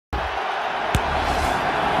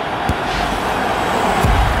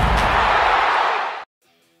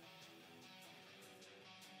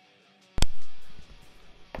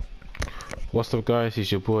What's up guys,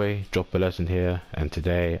 it's your boy Drop a Legend here, and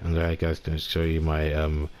today I'm going to show you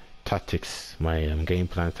my tactics, my game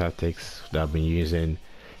plan tactics that I've been using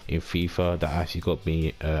in FIFA that actually got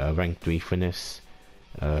me a rank 3 fitness.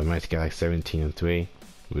 Managed to get like 17 and 3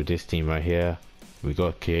 with this team right here. We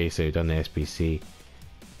got Chiesa done the SBC.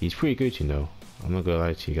 He's pretty good, you know, I'm not gonna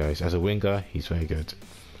lie to you guys. As a winger, he's very good.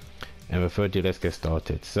 And without ado, let's get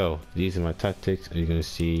started. So these are my tactics, and you're going to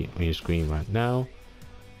see on your screen right now.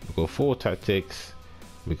 We've got 4 tactics.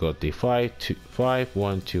 We got the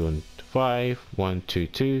 5-2-5-1-2 and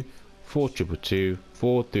 5-1-2-2, 4-2-2,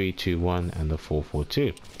 4-3-2-1, and the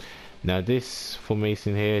 4-4-2. Now this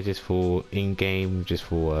formation here, just for in-game, just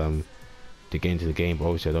for to get into the game. But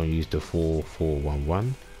obviously I don't use the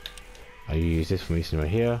 4-4-1-1. I use this formation right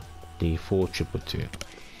here, the 4-2-2.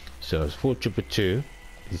 So it's 4-2-2.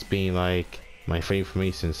 It's been like my favorite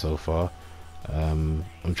formation so far. I'm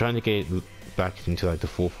trying to get back into like the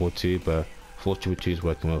 4-4-2, but 4-2-2 is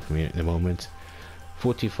working well for me at the moment.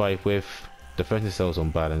 45 width, defensive cells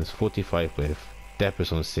on balance, 45 width, depth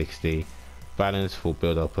is on 60, balance for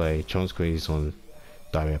build-up play, chance creation on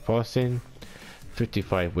direct passing,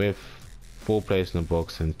 55 width, 4 players in the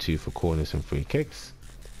box and 2 for corners and free kicks.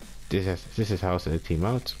 This is how I set the team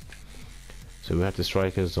out. So we have the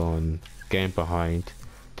strikers on getting behind,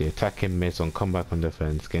 the attacking mids on comeback on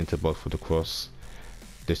defense, getting to the box for the cross.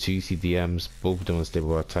 The 2 CDMs, both of them on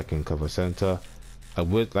stable attack and cover center. I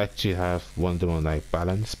would like to have one of them on like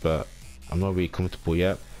balance, but I'm not really comfortable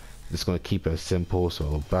yet. I'm just gonna keep it simple,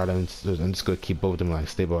 so balance. I'm just gonna keep both of them like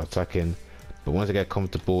stable attacking. But once I get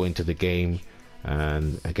comfortable into the game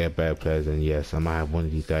and I get better players, then yes, I might have one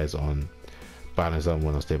of these guys on balance and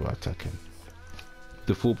one on stable attacking.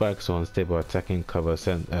 The fullbacks on stable attacking, cover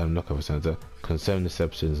center, not cover center, concern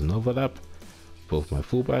interceptions and overlap. Both my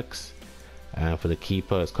fullbacks. And for the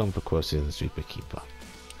keeper, it's comfort crosses and sweeper keeper.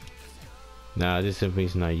 Now this is the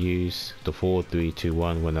reason I use the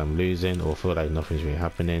 4-3-2-1 when I'm losing or feel like nothing's really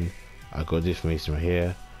happening. I got this formation right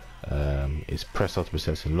here. It's press after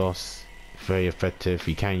possession loss. Very effective.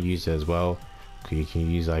 You can use it as well. You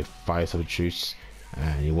can use like 5 substitutes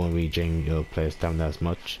and you won't really drain your players down as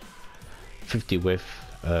much. 50 width,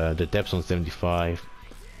 the depth's on 75,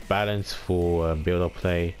 balance for build up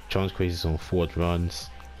play, chance creations on forward runs.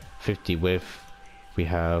 50 width, we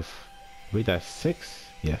have, read that 6?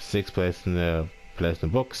 Yeah, 6 players in the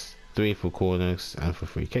box, 3 for corners and for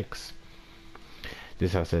free kicks.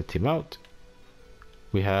 This has a team out.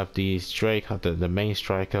 We have the striker, the main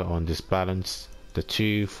striker on this balance. The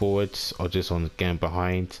 2 forwards are just on getting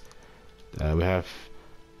behind. We have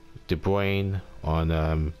De Bruyne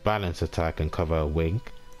on balance attack and cover wing.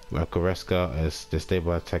 We have Goretzka as the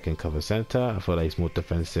stable attack and cover center. I feel like he's more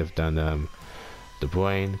defensive than De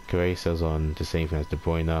Bruyne. Chiesa's on the same thing as De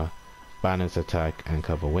Bruyne, balance attack and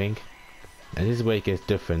cover wing. And this is where it gets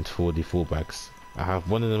different for the fullbacks. I have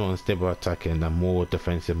one of them on stable attacking and more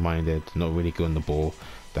defensive minded, not really good on the ball.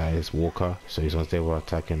 That is Walker, so he's on stable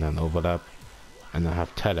attacking and overlap. And I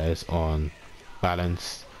have Telles on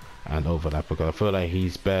balance and overlap because I feel like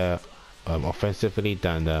he's better offensively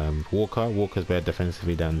than Walker. Walker's better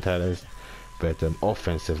defensively than Telles, but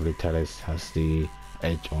offensively Telles has the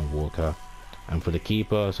edge on Walker. And for the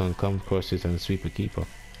keeper, it's on comfort crosses and sweeper keeper.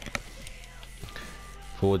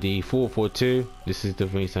 For the 4-4-2, this is the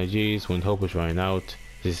formation I use when hope is running out.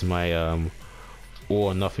 This is my all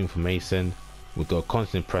or nothing formation. We've got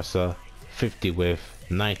constant presser, 50 width,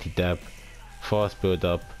 90 depth, fast build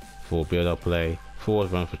up for build up play,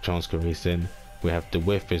 forward run for chance creation. We have the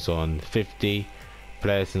width is on 50,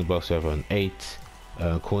 players in the box are on 8,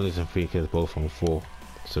 corners and free kicks both on 4.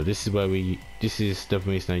 So this is where this is the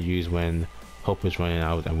formation I use when hope is running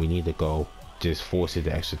out and we need a goal, just force it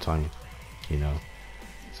the extra time, you know.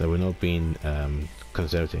 So we're not being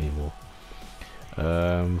conservative anymore.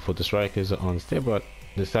 For the strikers on stable,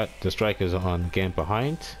 the strikers are on getting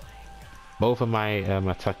behind. Both of my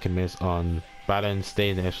attacking mids on balance,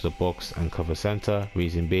 stay in the edge of the box and cover center.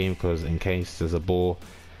 Reason being because in case there's a ball,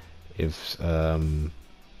 if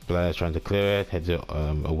players trying to clear it, head it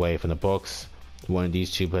away from the box, one of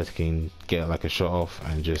these 2 players can get like a shot off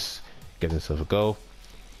and just get himself a goal.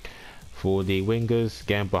 For the wingers,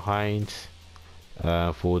 getting behind.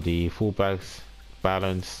 For the fullbacks,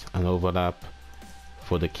 balance and overlap.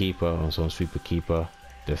 For the keeper, also on sweeper keeper.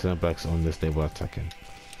 The center backs on the stable attacking.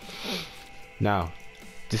 Now,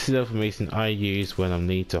 this is the formation I use when I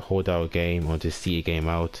need to hold out a game or to see a game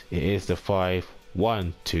out. It is the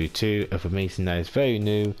 5-1-2-2, a formation that is very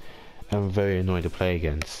new and very annoying to play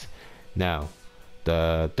against. Now,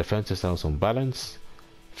 the defensive cells on balance,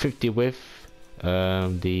 50 width,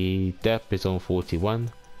 the depth is on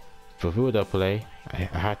 41, For field play, I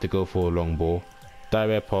had to go for a long ball,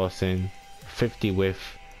 direct passing, 50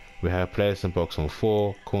 width. We have players in box on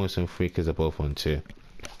 4, corners and free kicks are both on 2.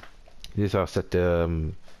 This is how I set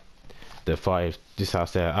the 5. This is how I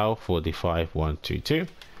set it out for the 5-1-2-2.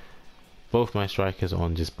 Both my strikers are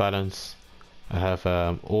on this balance. I have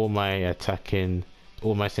all my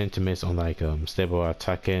sentiments on like stable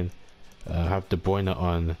attacking. I have De Bruyne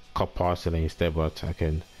on cup passing, stable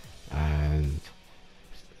attacking, and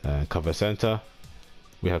cover center.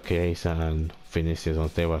 We have Chiesa and Vinicius on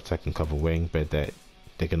stable attacking, cover wing, but they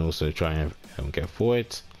can also try and get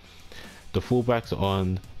forwards. The fullbacks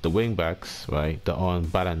on the wing backs, right? They're on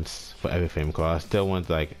balance for everything because I still want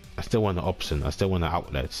an option. I still want an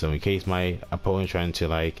outlet. So in case my opponent trying to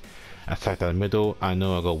like attack that middle, I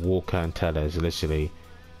know I got Walker and Tellers literally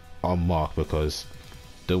on mark because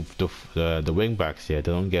the wing backs here,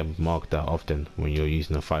 they don't get marked that often when you're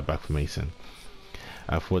using a 5-back formation.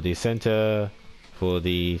 For the centre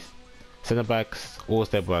backs, all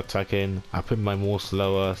stable attacking. I put my more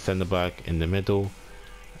slower centre back in the middle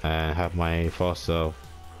and have my faster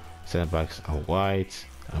centre backs on wide,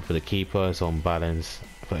 and for the keepers on balance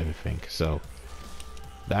for everything. So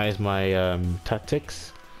that is my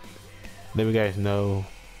tactics. Let me guys know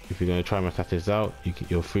if you're going to try my tactics out.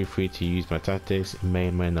 You're free to use my tactics. It may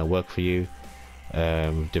not work for you.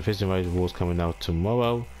 Division wise rules coming out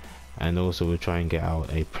tomorrow, and also we'll try and get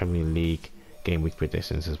out a Premier League game week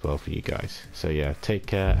predictions as well for you guys. So yeah, take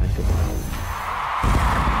care and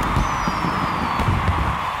goodbye.